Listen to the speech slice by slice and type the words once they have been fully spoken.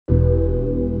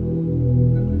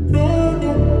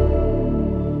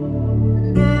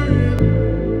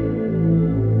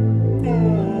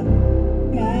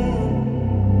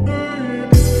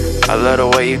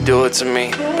you do it to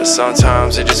me. But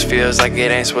sometimes it just feels like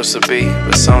it ain't supposed to be.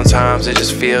 But sometimes it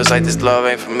just feels like this love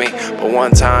ain't for me. But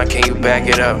one time, can you back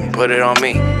it up and put it on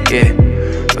me? Yeah,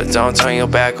 but don't turn your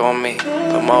back on me.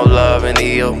 Put more love into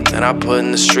you than I put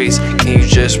in the streets. Can you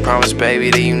just promise, baby,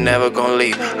 that you never gon'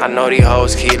 leave? I know these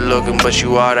hoes keep looking, but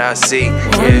you all that I see. Yeah.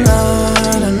 One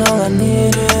night and all I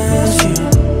need is you.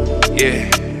 Yeah.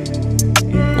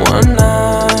 One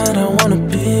night I wanna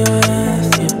be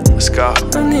with you. Let's go.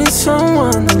 I need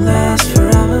someone to last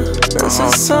forever. This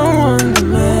is someone to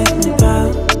make me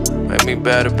better. Make me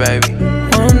better, baby.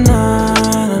 One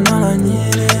night and all I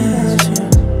need is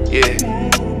you. Yeah.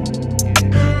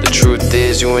 The truth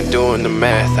is, you ain't doing the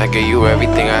math. I gave you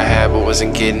everything I had, but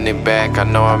wasn't getting it back. I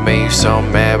know I made you so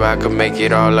mad, but I could make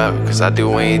it all up. Cause I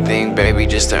do anything, baby,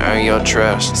 just to earn your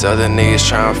trust. These other niggas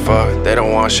tryna fuck, they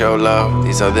don't want your love.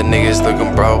 These other niggas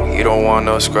looking broke, you don't want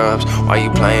no scrubs. Why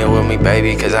you playing with me,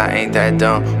 baby? Cause I ain't that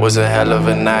dumb. Was a hell of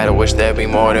a night, I wish there'd be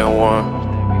more than one.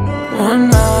 One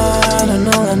night and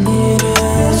all I need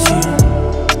is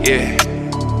you. Yeah.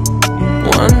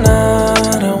 One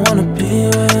night I wanna be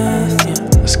with you.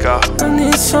 Let's go. I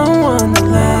need someone to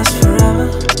last forever.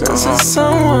 This is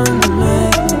someone to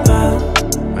make me better.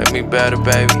 Make me better,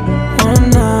 baby. One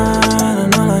night.